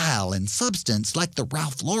style and substance like the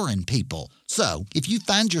Ralph Lauren people? So, if you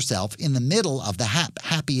find yourself in the middle of the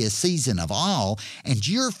happiest season of all, and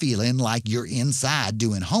you're feeling like you're inside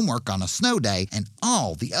doing homework on a snow day, and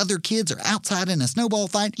all the other kids are outside in a snowball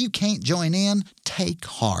fight, you can't join in, take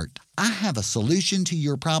heart. I have a solution to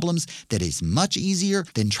your problems that is much easier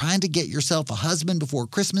than trying to get yourself a husband before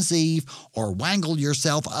Christmas Eve or wangle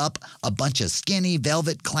yourself up a bunch of skinny,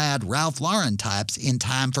 velvet-clad Ralph Lauren types in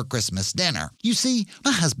time for Christmas dinner. You see,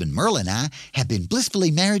 my husband Merle and I have been blissfully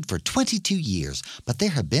married for 22 years, but there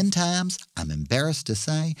have been times, I'm embarrassed to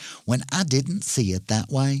say, when I didn't see it that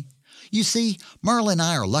way. You see, Merle and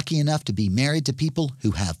I are lucky enough to be married to people who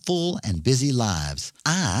have full and busy lives.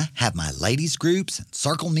 I have my ladies' groups and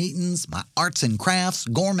circle meetings, my arts and crafts,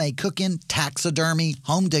 gourmet cooking, taxidermy,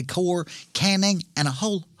 home decor, canning, and a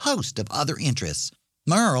whole host of other interests.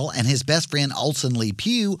 Merle and his best friend Olson Lee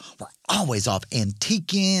Pugh were always off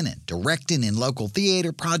antiquing and directing in local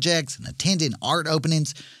theater projects and attending art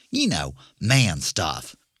openings. You know, man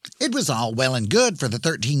stuff. It was all well and good for the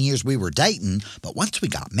 13 years we were dating, but once we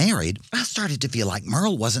got married, I started to feel like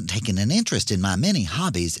Merle wasn't taking an interest in my many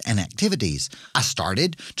hobbies and activities. I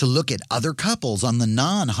started to look at other couples on the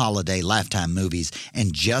non-holiday Lifetime movies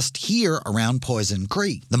and just here around Poison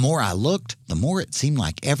Creek. The more I looked, the more it seemed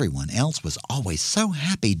like everyone else was always so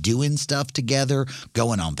happy doing stuff together,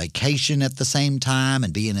 going on vacation at the same time,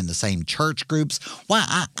 and being in the same church groups. Why,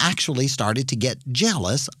 I actually started to get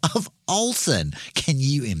jealous of Olson. Can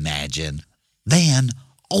you imagine? Then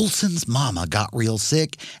Olson's mama got real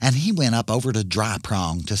sick, and he went up over to Dry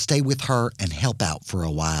Prong to stay with her and help out for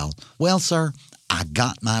a while. Well, sir, I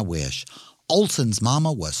got my wish. Olson's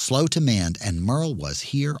mama was slow to mend, and Merle was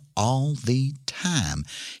here all the time.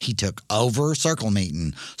 He took over circle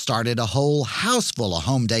meeting, started a whole house full of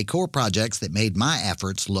home decor projects that made my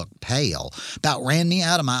efforts look pale, about ran me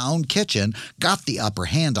out of my own kitchen, got the upper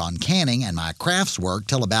hand on canning and my crafts work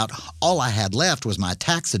till about all I had left was my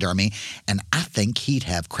taxidermy, and I think he'd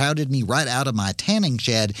have crowded me right out of my tanning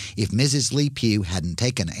shed if Mrs. Lee Pugh hadn't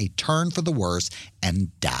taken a turn for the worse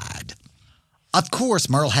and died. Of course,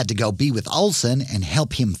 Merle had to go be with Olson and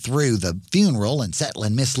help him through the funeral and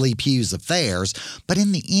settling Miss Lee Pugh's affairs, but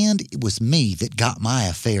in the end, it was me that got my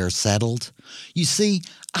affairs settled. You see,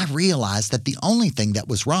 I realized that the only thing that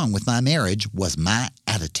was wrong with my marriage was my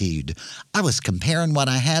attitude. I was comparing what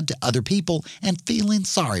I had to other people and feeling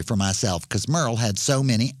sorry for myself because Merle had so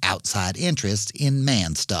many outside interests in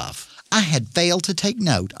man stuff. I had failed to take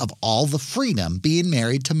note of all the freedom being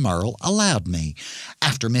married to Merle allowed me.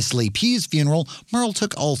 After Miss Lee Pugh's funeral, Merle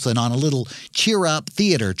took Olson on a little cheer-up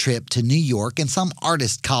theater trip to New York and some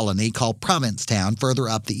artist colony called Provincetown further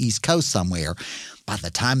up the East Coast somewhere. By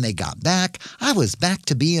the time they got back, I was back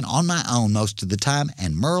to being on my own most of the time,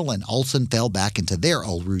 and Merle and Olson fell back into their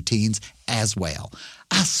old routines as well.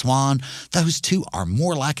 I swan, those two are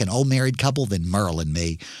more like an old married couple than Merle and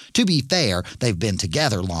me. To be fair, they've been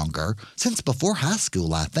together longer, since before high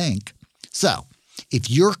school, I think. So, if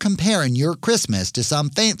you're comparing your Christmas to some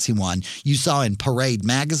fancy one you saw in Parade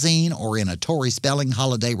magazine or in a Tori Spelling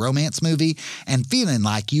holiday romance movie and feeling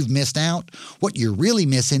like you've missed out, what you're really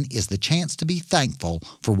missing is the chance to be thankful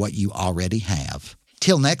for what you already have.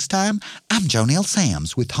 Till next time, I'm Jonelle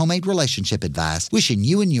Sams with Homemade Relationship Advice, wishing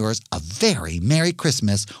you and yours a very Merry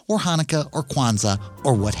Christmas or Hanukkah or Kwanzaa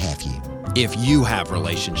or what have you. If you have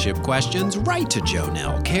relationship questions, write to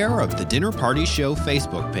Jonelle, care of The Dinner Party Show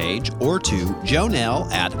Facebook page, or to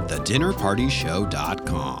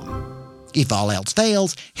jonelle@thedinnerpartyshow.com. If all else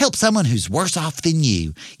fails, help someone who's worse off than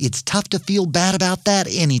you. It's tough to feel bad about that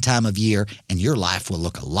any time of year, and your life will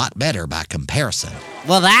look a lot better by comparison.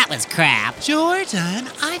 Well, that was crap. Jordan,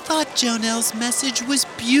 I thought Jonelle's message was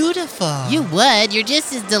beautiful. You would. You're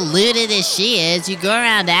just as deluded as she is. You go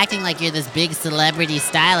around acting like you're this big celebrity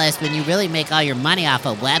stylist when you really make all your money off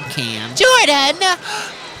a webcam. Jordan!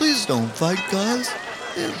 Please don't fight, guys.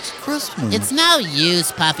 It's Christmas. It's no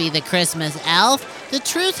use, Puffy the Christmas Elf. The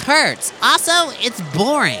truth hurts. Also, it's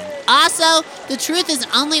boring. Also, the truth is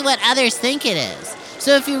only what others think it is.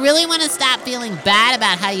 So if you really want to stop feeling bad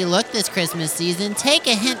about how you look this Christmas season, take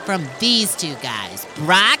a hint from these two guys,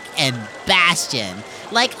 Brock and Bastion.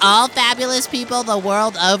 Like all fabulous people the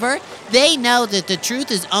world over, they know that the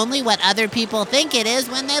truth is only what other people think it is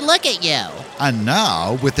when they look at you. And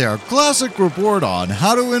now, with their classic report on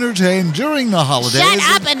how to entertain during the holidays...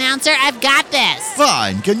 Shut up, announcer. I've got this.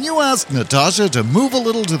 Fine. Can you ask Natasha to move a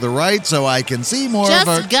little to the right so I can see more of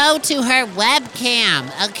her... Just go to her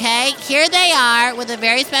webcam, okay? Here they are with a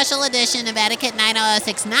very special edition of Etiquette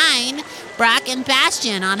 90069, Brock and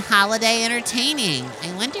Bastian on holiday entertaining.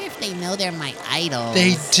 I wonder if they know they're my idols.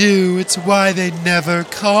 They do. It's why they never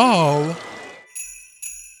call.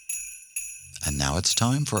 And now it's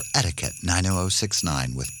time for Etiquette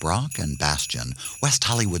 90069 with Brock and Bastian, West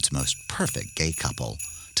Hollywood's most perfect gay couple.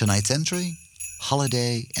 Tonight's entry,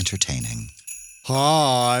 holiday entertaining.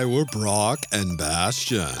 Hi, we're Brock and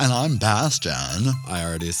Bastian. And I'm Bastian. I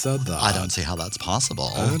already said that. I don't see how that's possible.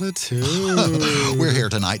 Attitude. We're here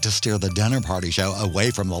tonight to steer the dinner party show away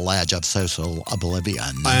from the ledge of social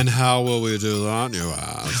oblivion. And how will we do that, you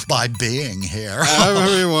ask? By being here.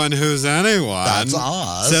 Everyone who's anyone. That's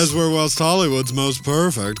us. Says we're West Hollywood's most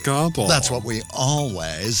perfect couple. That's what we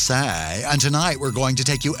always say. And tonight we're going to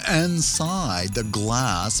take you inside the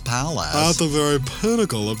Glass Palace. At the very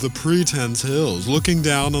pinnacle of the Pretense Hills, looking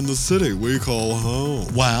down on the city we call home.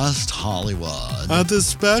 West Hollywood. At this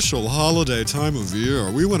special holiday time of year,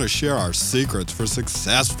 we want to share our secrets for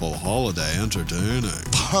successful holiday entertaining.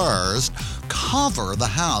 First, cover the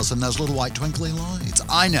house in those little white twinkly lights.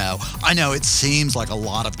 I know, it seems like a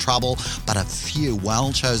lot of trouble, but a few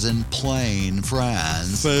well-chosen plain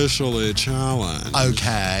friends. Facially challenged.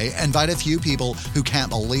 Okay, invite a few people who can't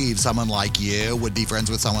believe someone like you would be friends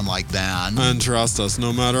with someone like them. And trust us,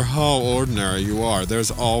 no matter how ordinary you are,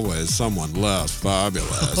 there's always someone less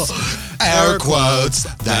fabulous. Air quotes,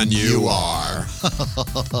 than you are.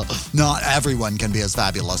 Not everyone can be as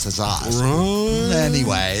fabulous as us. Right.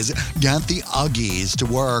 Anyways, get the Uggies to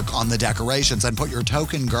work on the decorations and put your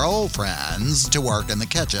token girlfriends to work in the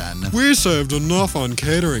kitchen. We saved enough on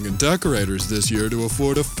catering and decorators this year to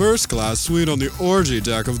afford a first-class suite on the orgy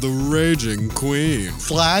deck of the Raging Queen.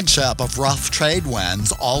 Flagship of Rough Trade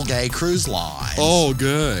Winds, all-gay cruise lines. All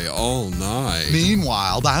gay, all night.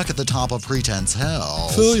 Meanwhile, back at the top of Pretense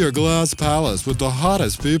Hills. Fill your Glass Palace with the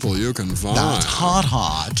hottest people you can find. That's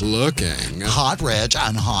hot. Looking. Hot rich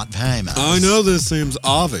and hot famous. I know this seems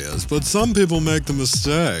obvious, but some people make the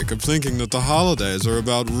mistake of thinking that the holidays are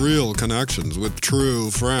about real connections with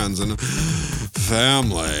true friends and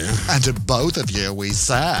family. And to both of you, we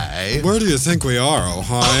say... Where do you think we are,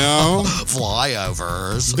 Ohio?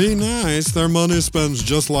 Flyovers. Be nice. Their money spends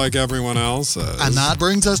just like everyone else's. And that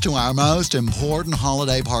brings us to our most important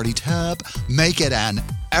holiday party tip. Make it an,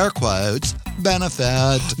 air quotes,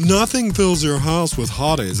 benefit. Nothing fills your house with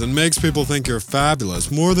hotties and makes people think you're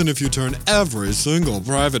fabulous more than if you turn every single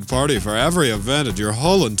private party for every event in your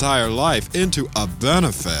whole entire life into a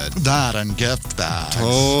benefit. That and gift bags.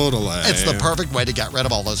 Totally. It's the perfect way to get rid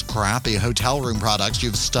of all those crappy hotel room products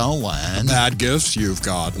you've stolen. Bad gifts you've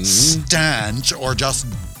gotten. Stench or just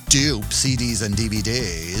dupe CDs and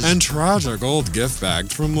DVDs. And tragic old gift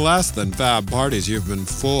bags from less than fab parties you've been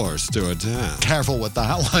forced to attend. Careful with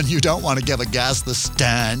that one. You don't want to give a guest the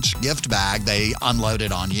stench gift bag they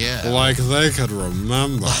unloaded on you. Like they could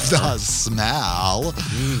remember. The smell.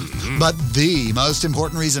 Mm-hmm. But the most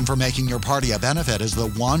important reason for making your party a benefit is the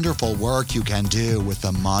wonderful work you can do with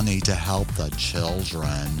the money to help the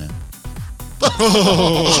children.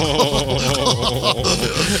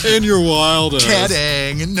 In your wildest.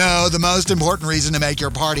 Kidding. No, the most important reason to make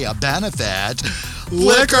your party a benefit.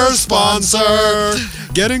 Liquor sponsor!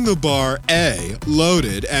 Getting the bar A,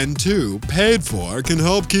 loaded, and 2, paid for can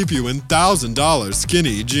help keep you in $1,000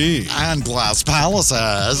 skinny jeans. And Glass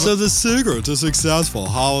Palaces. So the secret to successful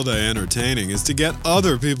holiday entertaining is to get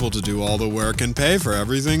other people to do all the work and pay for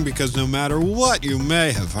everything, because no matter what you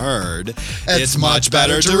may have heard, it's much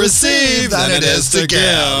better to receive than it is to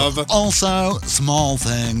give. Also, small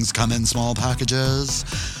things come in small packages.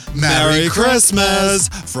 Merry Christmas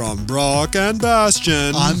from Brock and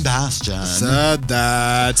Bastian. I'm Bastian. Said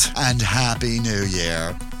that. And Happy New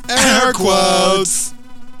Year. Air quotes.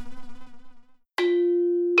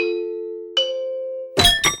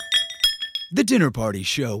 The Dinner Party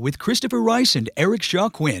Show with Christopher Rice and Eric Shaw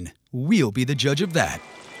Quinn. We'll be the judge of that.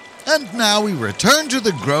 And now we return to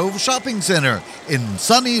the Grove Shopping Center in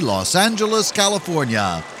sunny Los Angeles,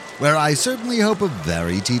 California, where I certainly hope a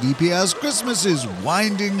very TDPS Christmas is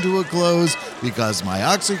winding to a close because my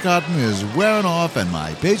Oxycontin is wearing off and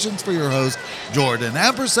my patience for your host, Jordan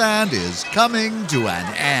Ampersand, is coming to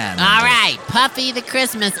an end. All right, Puffy the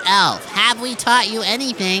Christmas Elf, have we taught you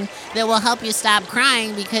anything that will help you stop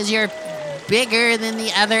crying because you're bigger than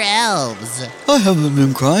the other elves. I haven't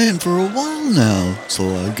been crying for a while now,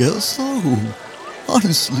 so I guess so.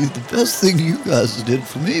 Honestly, the best thing you guys did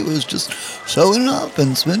for me was just showing up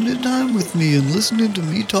and spending time with me and listening to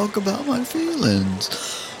me talk about my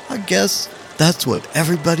feelings. I guess that's what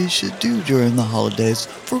everybody should do during the holidays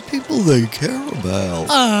for people they care about.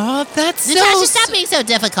 Oh, that's Natasha, stop being so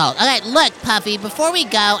difficult. Okay, look, Puffy, before we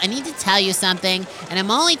go, I need to tell you something, and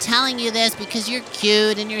I'm only telling you this because you're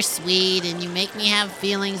cute and you're sweet and you make me have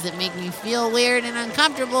feelings that make me feel weird and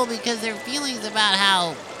uncomfortable because they're feelings about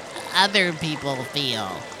how other people feel.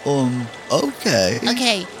 Okay.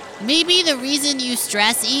 Okay, maybe the reason you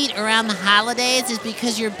stress eat around the holidays is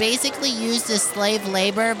because you're basically used as slave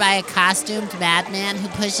labor by a costumed madman who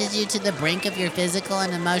pushes you to the brink of your physical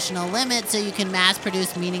and emotional limit so you can mass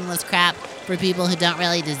produce meaningless crap for people who don't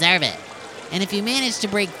really deserve it. And if you manage to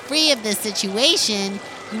break free of this situation,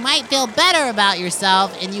 you might feel better about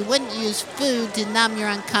yourself and you wouldn't use food to numb your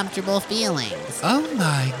uncomfortable feelings. Oh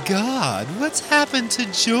my God, what's happened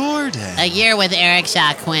to Jordan? A year with Eric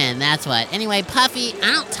Shaw Quinn, that's what. Anyway, Puffy,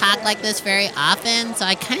 I don't talk like this very often, so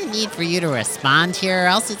I kind of need for you to respond here, or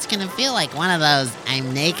else it's going to feel like one of those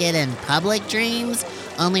I'm naked in public dreams,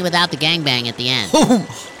 only without the gangbang at the end.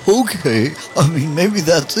 Okay, I mean, maybe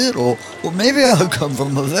that's it, or maybe I come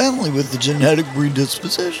from a family with a genetic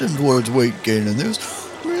predisposition towards weight gain, and there's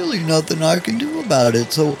really nothing I can do about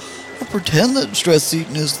it, so I'll pretend that stress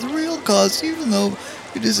eating is the real cause, even though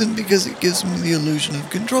it isn't, because it gives me the illusion of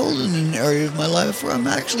control in an area of my life where I'm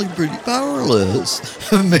actually pretty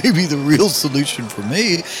powerless. Maybe the real solution for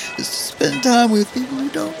me is to spend time with people who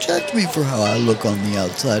don't judge me for how I look on the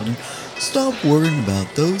outside, and stop worrying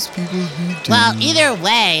about those people who do. Well, either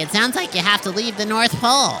way, it sounds like you have to leave the North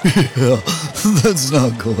Pole. Yeah, that's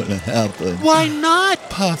not going to happen. Why not,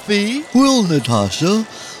 Puffy? Well, Natasha,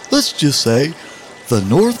 let's just say the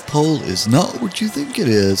North Pole is not what you think it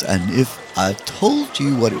is, and if I told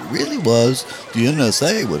you what it really was, the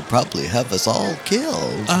NSA would probably have us all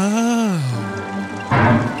killed.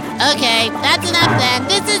 Okay, that's enough then.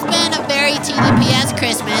 This has been a very TDPS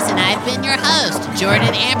Christmas, and I've been your host,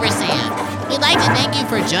 Jordan Ampersand. We'd like to thank you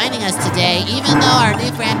for joining us today, even though our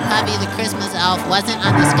new friend Puffy the Christmas Elf wasn't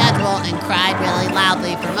on the schedule and cried really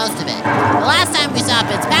loudly for most of it. The last time we saw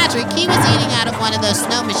Fitzpatrick, he was eating out of one of those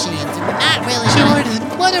snow machines, and we're not really Jordan,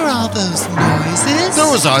 what are all those noises?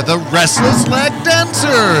 Those are the restless leg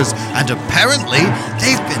dancers, and apparently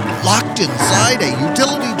they've been locked inside a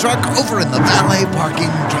utility truck over in the valet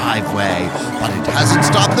parking driveway. But it hasn't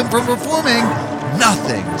stopped them from performing.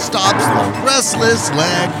 Nothing stops the restless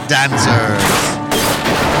leg dancers.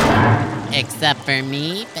 Except for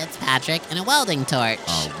me, Fitzpatrick, and a welding torch.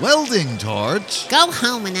 A welding torch? Go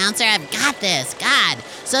home, announcer. I've got this. God.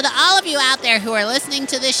 So to all of you out there who are listening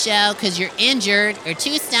to this show because you're injured or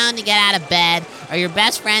too stoned to get out of bed, or your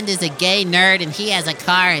best friend is a gay nerd and he has a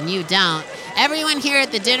car and you don't, everyone here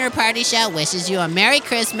at the Dinner Party Show wishes you a Merry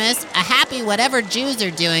Christmas, a happy whatever Jews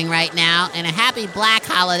are doing right now, and a happy black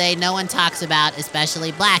holiday no one talks about,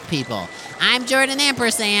 especially black people. I'm Jordan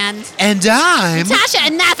Ampersand. And I'm... Natasha,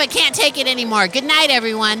 enough. I can't take it anymore. Good night,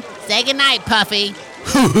 everyone. Say good night, Puffy.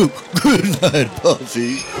 Good night,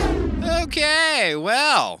 Puffy. Okay,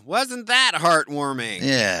 well, wasn't that heartwarming?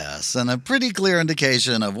 Yes, and a pretty clear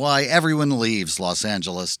indication of why everyone leaves Los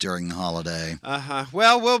Angeles during the holiday.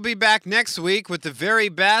 Well, we'll be back next week with the very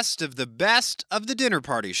best of the Dinner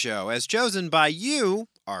Party Show, as chosen by you,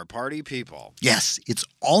 our party people. Yes, it's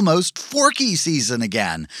almost Forky season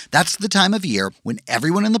again. That's the time of year when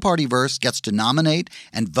everyone in the Partyverse gets to nominate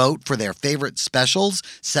and vote for their favorite specials,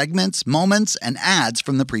 segments, moments, and ads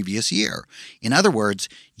from the previous year. In other words,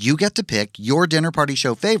 you get to pick your Dinner Party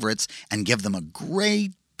Show favorites and give them a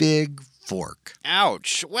great big fork.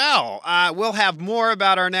 Ouch. Well, we'll have more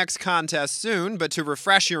about our next contest soon, but to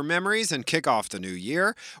refresh your memories and kick off the new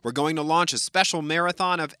year, we're going to launch a special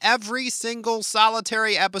marathon of every single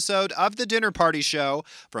solitary episode of The Dinner Party Show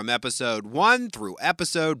from episode 1 through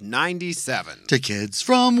episode 97. To kids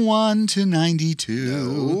from 1 to 92.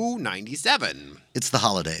 No, 97. It's the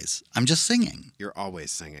holidays. I'm just singing. You're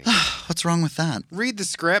always singing. What's wrong with that? Read the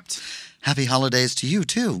script. Happy holidays to you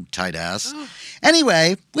too, tight ass.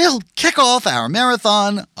 Anyway, we'll kick off our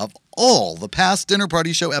marathon of all the past Dinner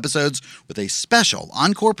Party Show episodes with a special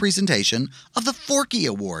encore presentation of the Forky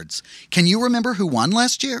Awards. Can you remember who won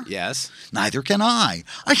last year? Yes. Neither can I.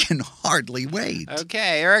 I can hardly wait.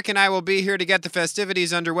 Okay, Eric and I will be here to get the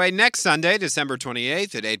festivities underway next Sunday, December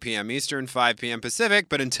 28th at 8 p.m. Eastern, 5 p.m. Pacific.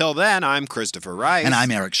 But until then, I'm Christopher Rice. And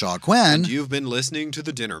I'm Eric Shaw Quinn. And you've been listening to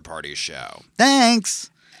The Dinner Party Show.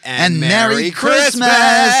 Thanks. And Merry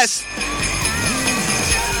Christmas!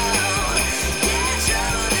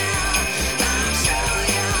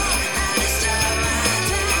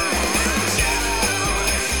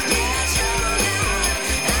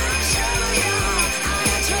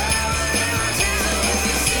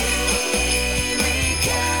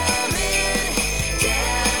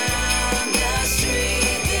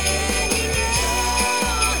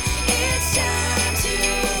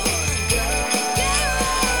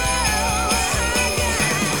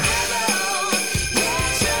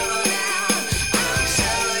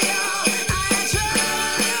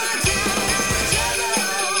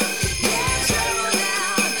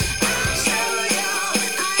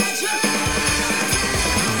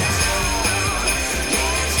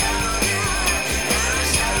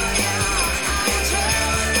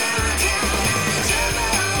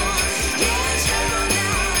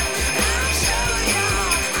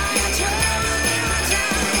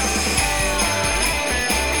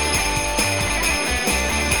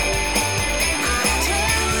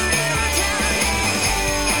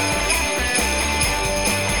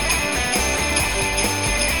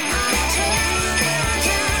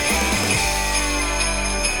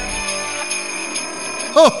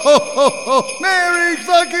 ho, ho, ho, ho. Merry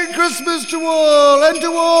fucking Christmas to all, and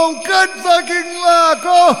to all good fucking luck.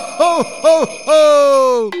 Oh, ho, ho,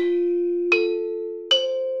 ho.